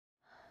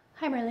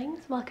Hi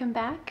Merlings, welcome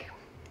back.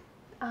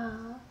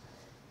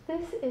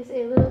 This is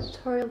a little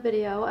tutorial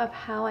video of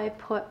how I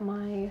put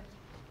my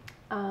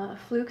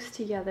flukes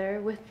together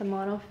with the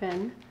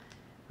monofin.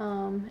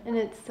 And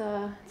it's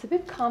a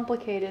bit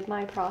complicated,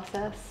 my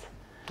process.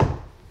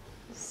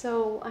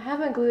 So I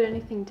haven't glued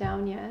anything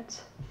down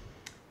yet.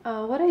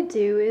 What I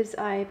do is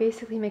I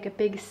basically make a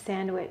big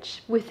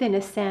sandwich within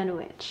a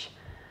sandwich.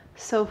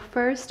 So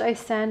first I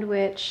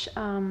sandwich,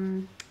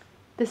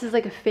 this is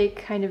like a fake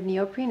kind of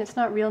neoprene. It's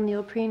not real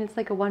neoprene, it's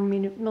like a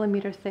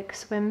 1mm thick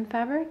swim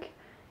fabric.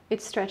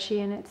 It's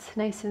stretchy and it's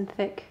nice and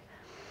thick.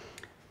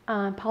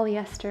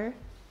 Polyester.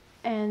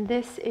 And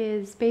this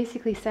is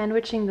basically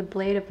sandwiching the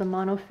blade of the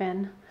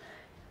monofin,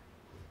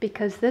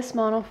 because this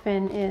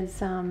monofin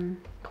is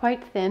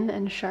quite thin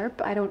and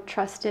sharp. I don't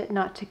trust it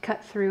not to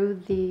cut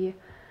through the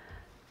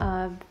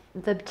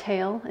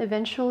tail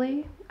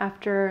eventually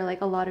after like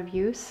a lot of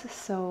use.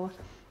 So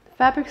the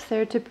fabric's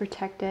there to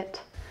protect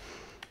it.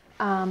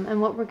 And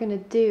what we're going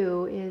to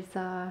do is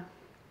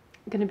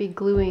going to be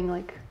gluing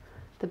like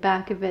the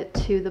back of it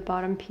to the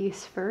bottom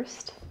piece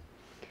first.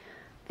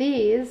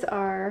 These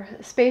are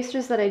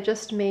spacers that I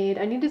just made.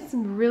 I needed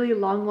some really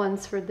long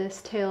ones for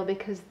this tail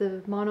because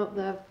the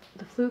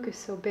fluke is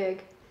so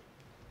big.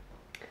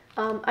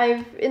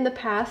 In the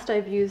past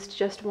I've used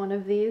just one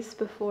of these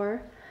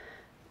before,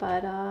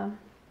 but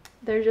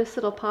they're just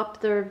little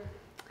they're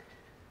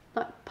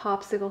not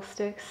popsicle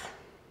sticks.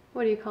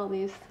 What do you call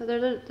these?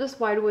 They're just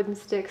wide wooden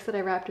sticks that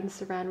I wrapped in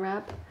saran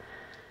wrap.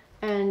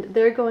 And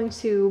they're going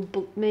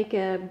to make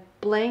a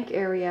blank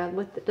area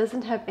that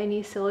doesn't have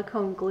any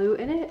silicone glue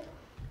in it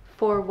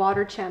for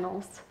water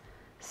channels.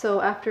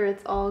 So after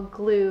it's all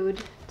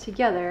glued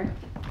together,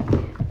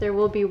 there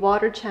will be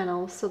water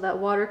channels so that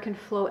water can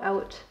flow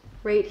out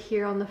right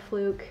here on the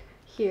fluke,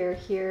 here,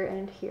 here,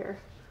 and here.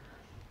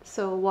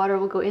 So water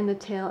will go in the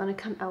tail and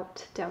come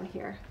out down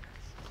here.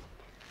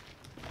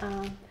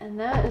 And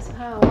that is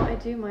how I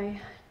do my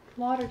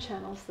water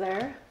channels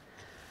there.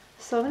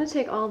 So I'm going to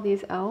take all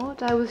these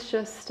out. I was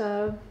just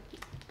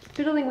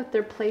fiddling with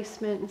their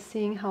placement and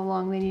seeing how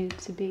long they needed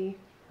to be.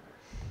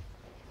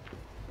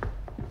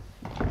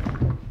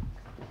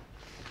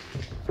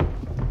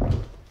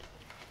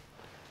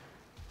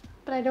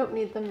 But I don't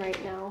need them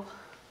right now.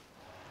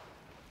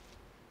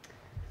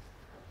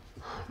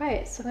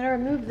 Alright, so I'm going to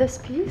remove this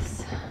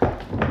piece.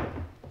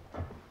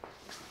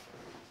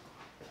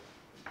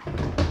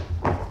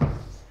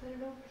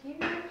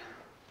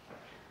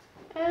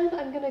 And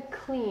I'm going to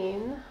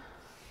clean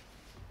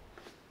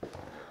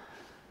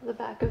the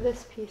back of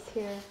this piece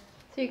here.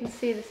 So you can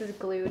see this is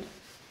glued.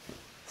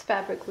 It's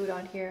fabric glued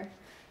on here.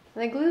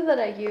 And the glue that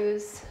I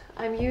use,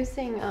 I'm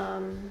using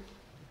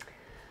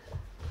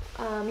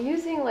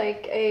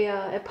like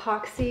a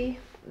epoxy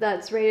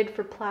that's rated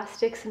for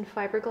plastics and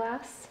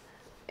fiberglass.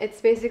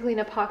 It's basically an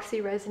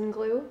epoxy resin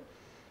glue.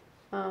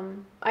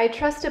 I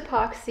trust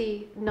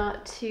epoxy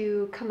not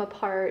to come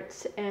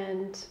apart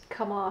and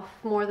come off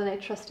more than I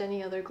trust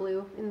any other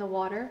glue in the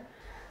water.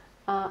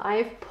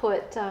 I've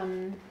put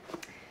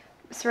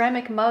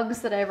ceramic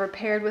mugs that I've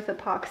repaired with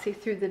epoxy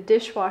through the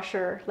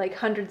dishwasher like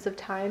hundreds of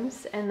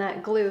times, and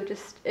that glue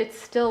it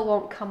still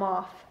won't come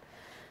off.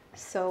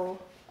 So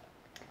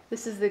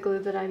this is the glue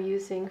that I'm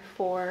using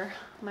for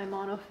my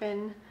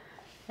monofin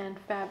and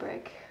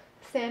fabric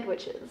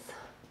sandwiches.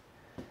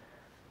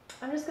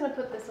 I'm just going to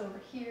put this over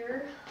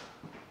here.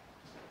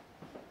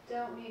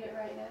 Don't need it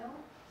right now.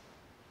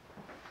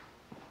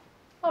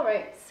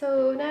 Alright,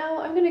 so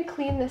now I'm going to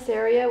clean this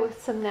area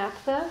with some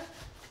naphtha.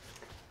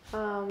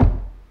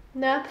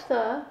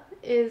 Naphtha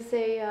is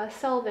a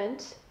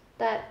solvent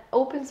that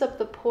opens up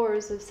the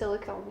pores of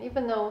silicone.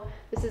 Even though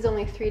this is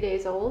only 3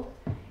 days old,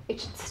 it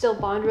should still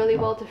bond really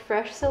well to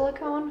fresh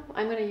silicone.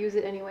 I'm going to use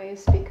it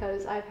anyways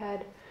because I've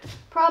had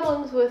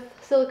problems with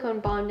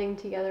silicone bonding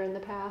together in the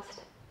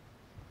past.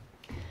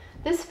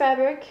 This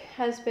fabric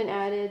has been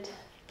added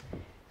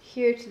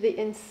here to the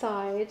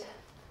inside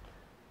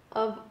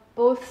of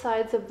both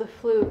sides of the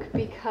fluke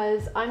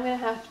because I'm going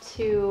to have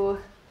to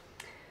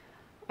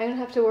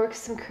work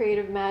some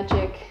creative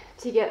magic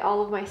to get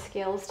all of my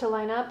scales to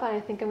line up, and I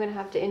think I'm going to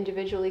have to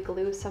individually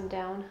glue some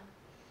down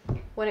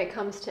when it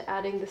comes to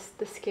adding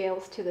the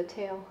scales to the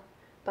tail.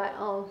 But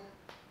I'll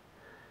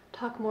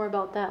talk more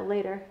about that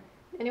later.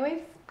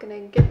 Anyways, I'm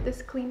going to get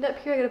this cleaned up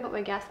here. I'm going to put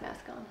my gas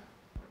mask on.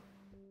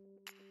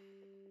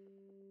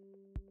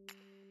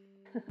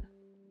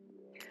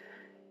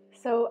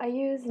 So I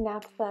use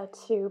naphtha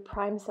to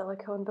prime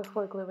silicone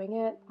before gluing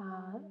it.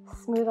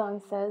 Smooth On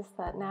says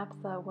that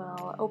naphtha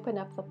will open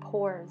up the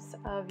pores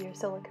of your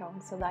silicone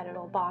so that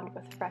it'll bond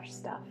with fresh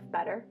stuff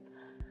better.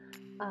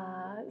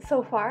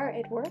 So far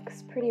it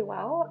works pretty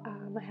well.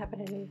 I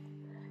haven't any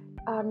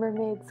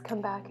mermaids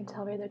come back and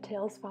tell me their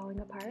tail's falling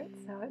apart,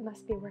 so it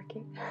must be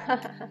working.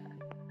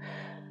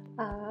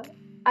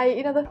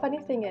 You know, the funny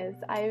thing is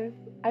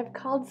I've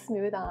called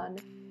Smooth On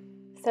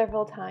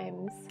several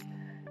times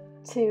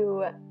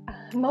to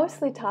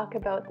mostly talk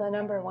about the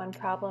 #1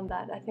 problem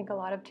that I think a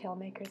lot of tail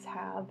makers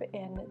have,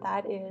 and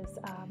that is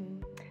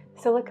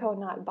silicone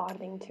not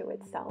bonding to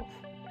itself.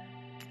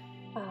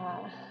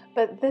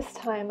 But this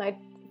time I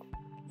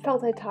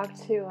felt I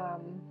talked to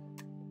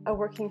a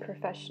working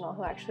professional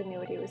who actually knew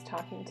what he was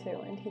talking to,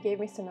 and he gave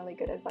me some really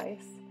good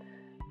advice.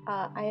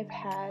 I have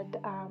had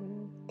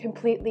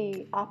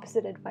completely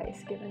opposite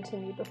advice given to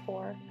me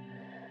before.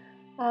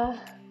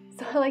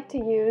 So I like to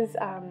use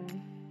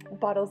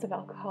bottles of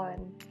alcohol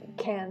and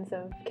cans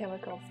of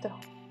chemicals to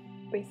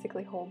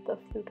basically hold the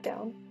fluke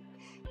down.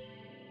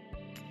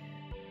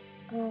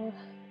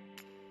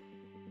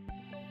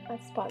 That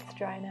spot's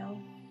dry now.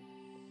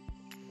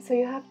 So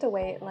you have to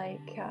wait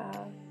like,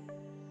 I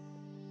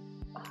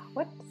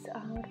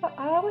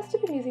must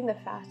have been using the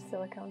Fast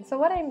silicone. So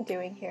what I'm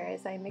doing here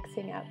is I'm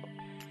mixing up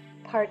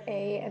part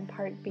A and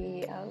part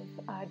B of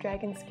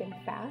Dragonskin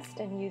Fast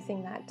and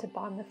using that to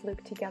bond the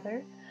fluke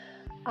together.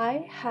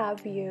 I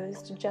have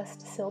used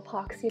just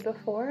Silpoxy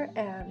before,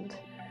 and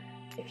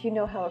if you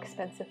know how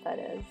expensive that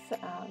is,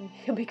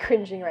 you'll be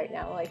cringing right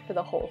now, like for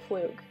the whole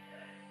fluke.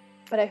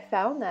 But I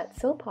found that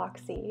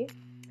Silpoxy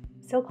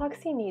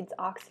needs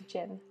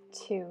oxygen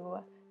to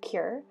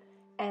cure,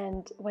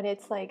 and when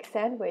it's like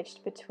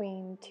sandwiched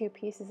between two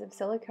pieces of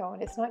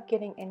silicone, it's not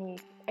getting any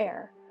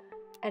air,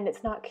 and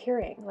it's not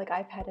curing. Like,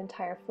 I've had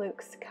entire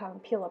flukes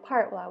peel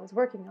apart while I was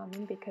working on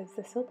them because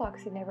the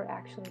Silpoxy never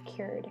actually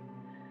cured.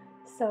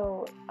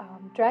 So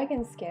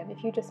Dragonskin,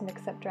 if you just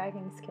mix up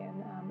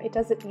Dragonskin, it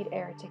doesn't need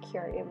air to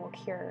cure. It will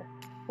cure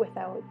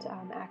without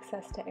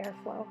access to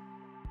airflow.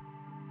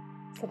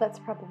 So that's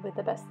probably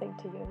the best thing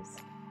to use.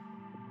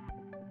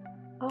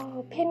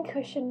 Oh,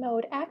 pincushion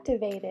mode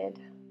activated.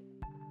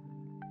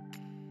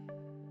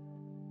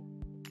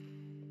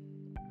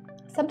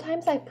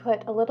 Sometimes I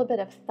put a little bit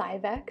of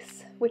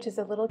Thivex, which is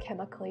a little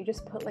chemical. You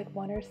just put like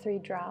 1 or 3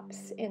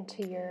 drops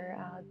into your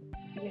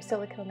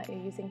silicone that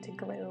you're using to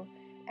glue,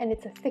 and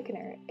it's a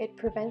thickener. It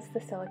prevents the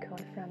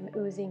silicone from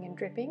oozing and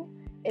dripping.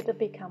 It'll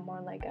become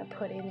more like a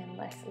pudding and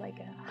less like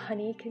a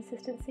honey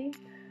consistency.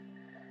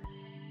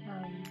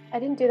 I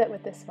didn't do that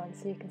with this one,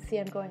 so you can see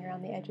I'm going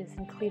around the edges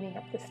and cleaning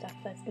up the stuff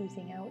that's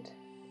oozing out.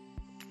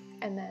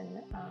 And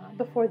then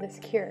before this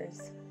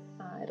cures,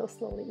 it'll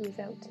slowly ooze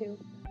out too.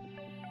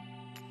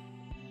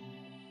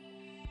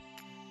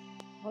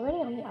 Already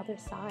on the other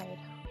side.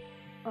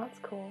 Oh, that's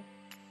cool.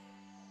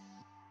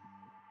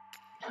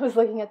 I was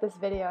looking at this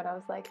video and I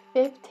was like,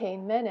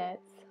 15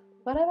 minutes?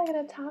 What am I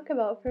going to talk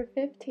about for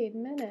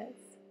 15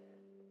 minutes?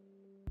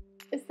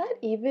 Is that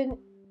even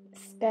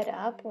sped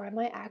up, or am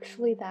I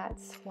actually that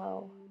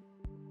slow?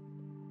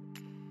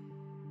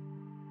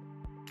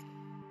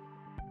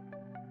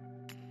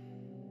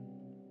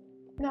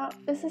 No,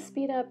 this is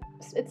speed up.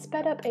 It's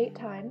sped up 8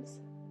 times,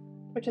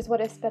 which is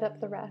what I sped up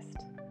the rest.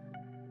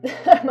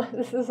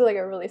 This is like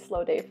a really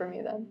slow day for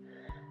me then.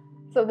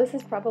 So this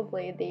is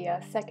probably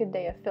the second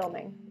day of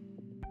filming,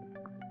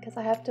 because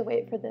I have to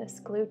wait for this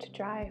glue to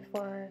dry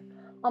for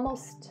I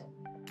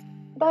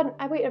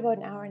wait about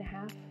an hour and a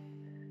half.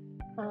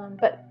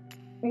 But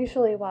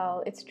usually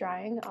while it's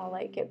drying, I'll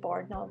like get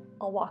bored and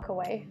I'll walk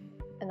away,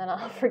 and then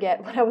I'll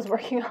forget what I was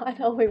working on.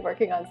 I'll be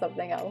working on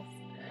something else.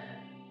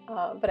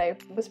 But I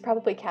was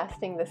probably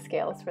casting the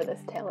scales for this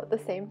tail at the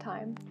same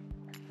time.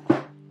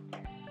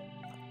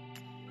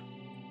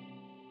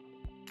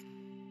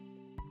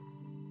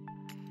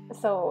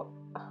 So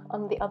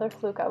on the other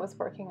fluke I was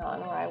working on,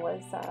 where I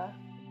was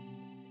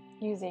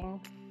using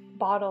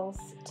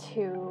bottles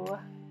to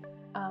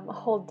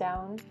hold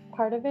down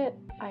part of it,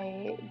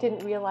 I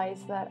didn't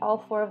realize that all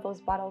 4 of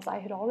those bottles I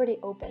had already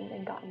opened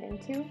and gotten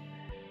into,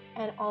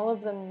 and all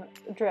of them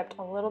dripped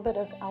a little bit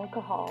of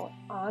alcohol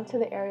onto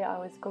the area I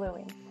was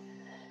gluing.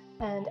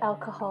 And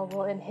alcohol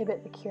will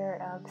inhibit the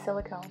cure of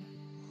silicone.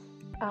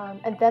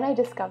 And then I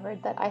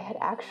discovered that I had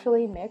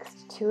actually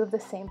mixed 2 of the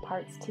same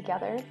parts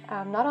together,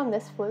 not on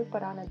this fluke,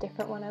 but on a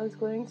different one I was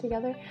gluing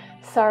together.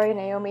 Sorry,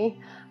 Naomi.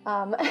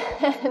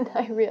 And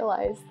I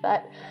realized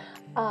that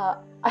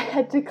I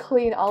had to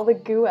clean all the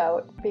goo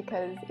out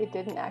because it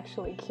didn't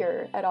actually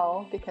cure at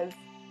all, because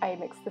I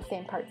mixed the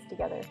same parts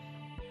together.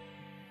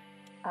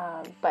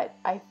 But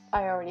I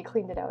already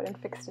cleaned it out and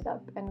fixed it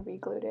up and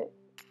re-glued it.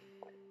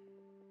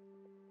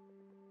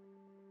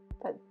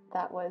 But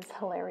that was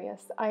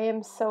hilarious. I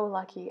am so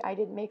lucky I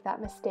didn't make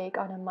that mistake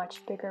on a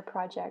much bigger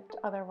project.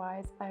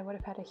 Otherwise, I would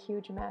have had a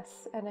huge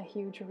mess and a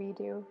huge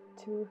redo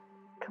to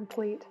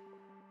complete.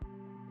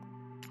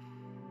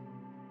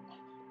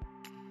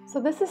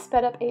 So this is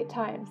sped up 8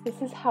 times.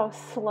 This is how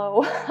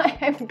slow I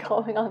am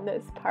going on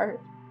this part.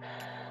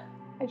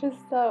 I guess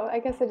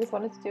I just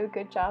wanted to do a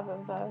good job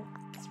of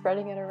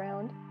spreading it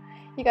around.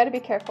 You got to be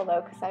careful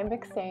though, because I'm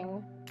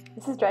mixing.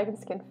 This is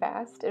Dragonskin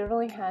Fast. It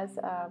only has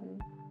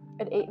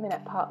an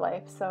 8-minute pot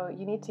life, so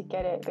you need to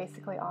get it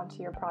basically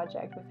onto your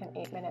project within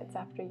 8 minutes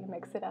after you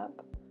mix it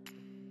up.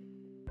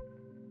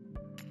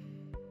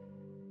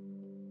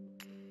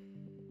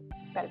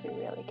 Gotta be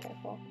really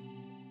careful.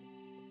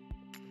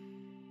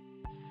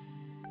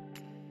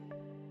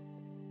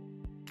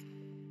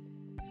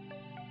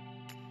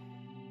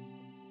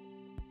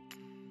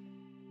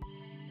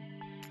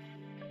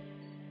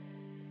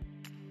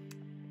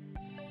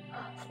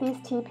 So these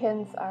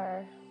T-pins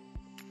are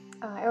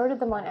I ordered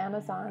them on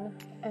Amazon,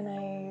 and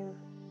I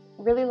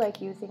really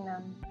like using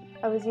them.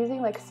 I was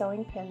using like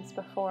sewing pins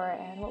before,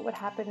 and what would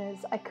happen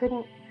is I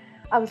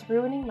was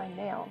ruining my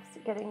nails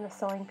getting the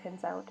sewing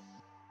pins out.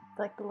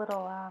 Like the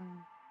little,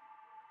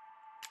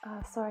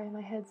 sorry,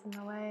 my head's in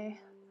the way.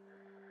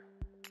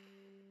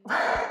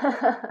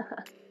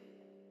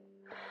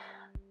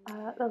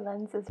 The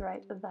lens is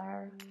right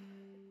there.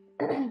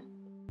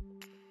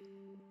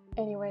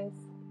 Anyways.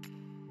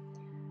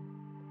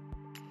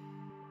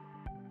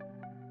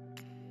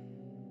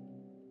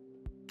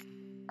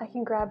 I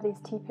can grab these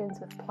T-pins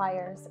with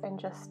pliers and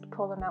just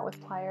pull them out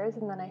with pliers,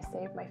 and then I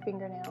save my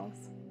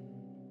fingernails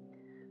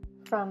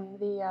from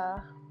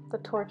the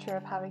torture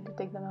of having to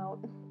dig them out.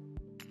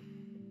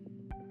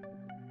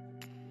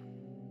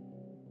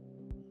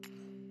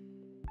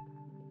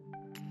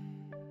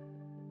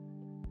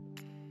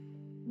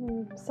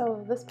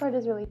 So this part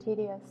is really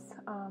tedious.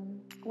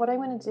 What I'm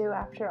going to do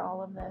after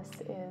all of this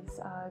is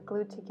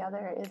glued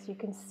together is you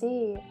can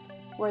see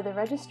where the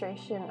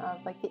registration of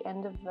like the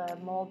end of the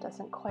mold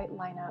doesn't quite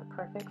line up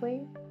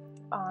perfectly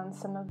on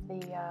some of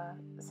the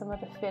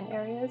fin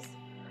areas.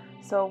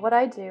 So what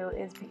I do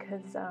is,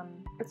 because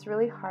it's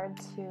really hard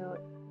to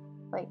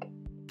like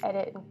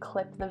edit and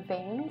clip the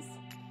veins,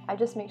 I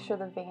just make sure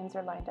the veins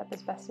are lined up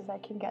as best as I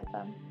can get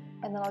them,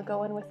 and then I'll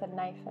go in with a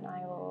knife and I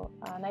will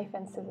knife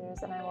and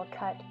scissors, and I will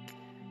cut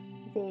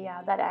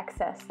that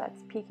excess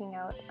that's peeking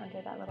out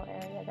under that little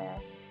area there.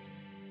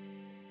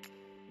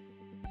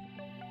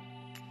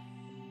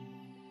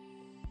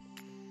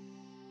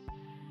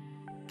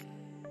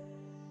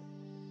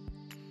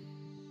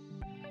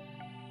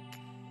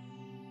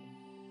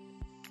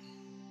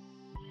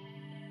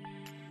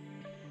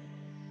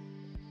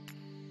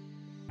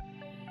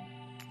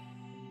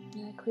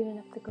 Cleaning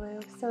up the glue.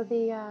 So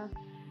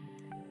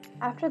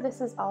after this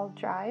is all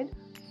dried,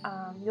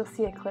 you'll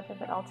see a clip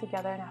of it all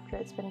together, and after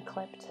it's been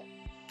clipped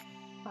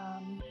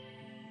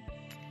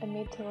and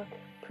made to look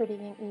pretty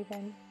and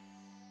even.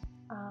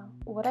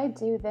 What I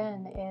do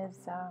then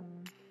is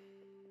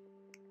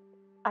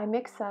I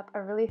mix up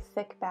a really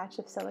thick batch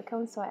of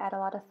silicone, so I add a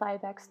lot of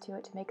Thibex to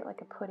it to make it like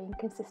a pudding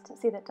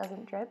consistency that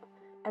doesn't drip,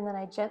 and then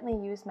I gently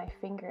use my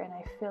finger and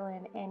I fill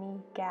in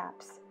any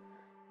gaps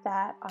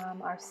that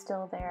are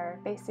still there,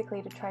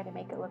 basically to try to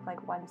make it look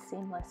like one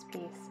seamless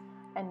piece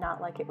and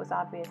not like it was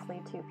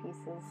obviously two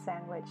pieces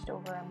sandwiched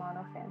over a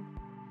monofin.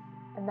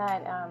 And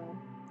that,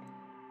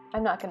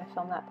 I'm not going to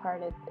film that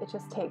part. It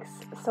just takes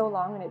so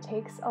long, and it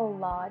takes a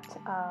lot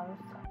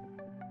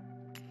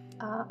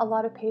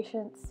of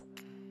patience,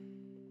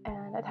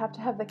 and I'd have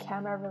to have the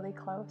camera really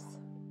close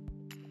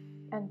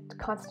and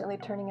constantly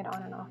turning it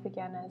on and off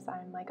again as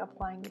I'm like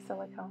applying the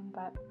silicone.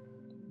 But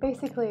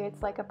basically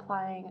it's like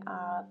applying,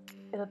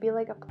 it'll be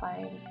like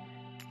applying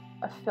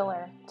a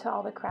filler to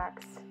all the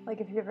cracks. Like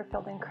if you've ever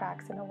filled in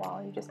cracks in a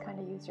wall, you just kind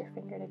of use your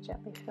finger to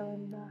gently fill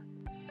in the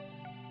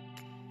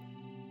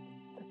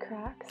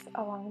cracks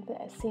along the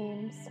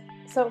seams.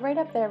 So right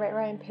up there, right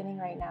where I'm pinning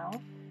right now,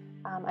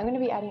 I'm going to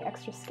be adding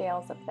extra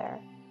scales up there.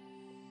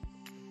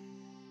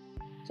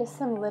 Just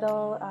some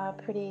little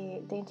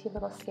pretty dainty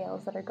little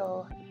scales that are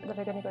going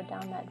to go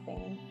down that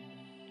vein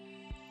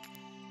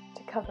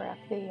to cover up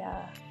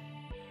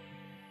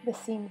the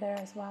seam there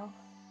as well.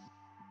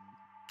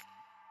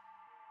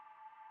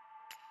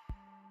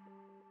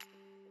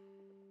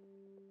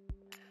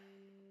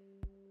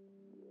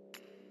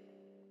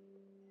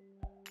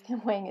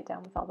 I'm weighing it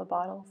down with all the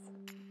bottles.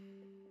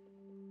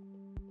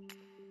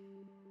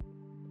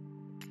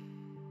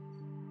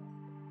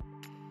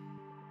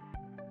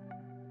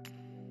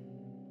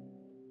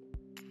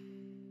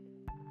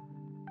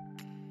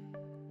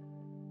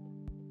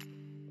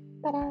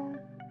 Ta-da!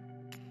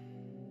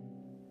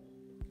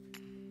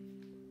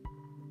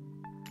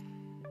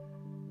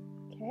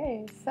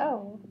 Okay,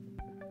 so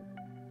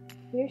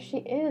here she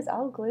is,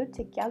 all glued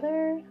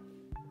together.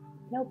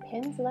 No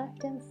pins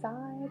left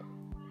inside.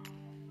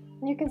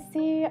 And you can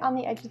see on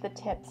the edge of the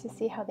tips, you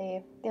see how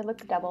they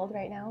look doubled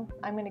right now.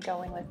 I'm going to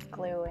go in with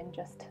glue and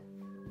just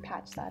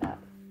patch that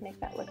up, make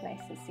that look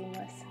nice and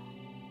seamless.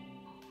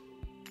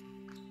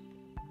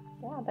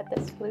 Yeah, but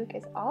this fluke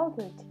is all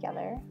glued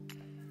together.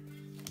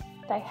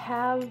 I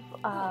have,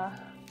 I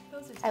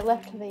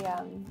left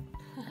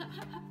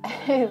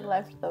I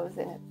left those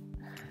in it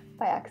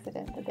by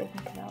accident, but they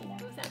can come out now.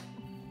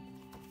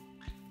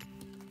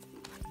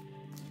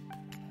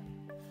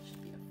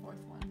 Should be a fourth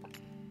one.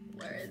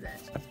 Where is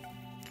it?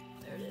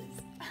 There it is.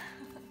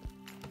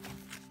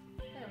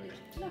 There we go.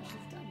 No,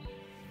 she's done.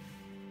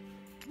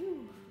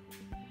 Woo.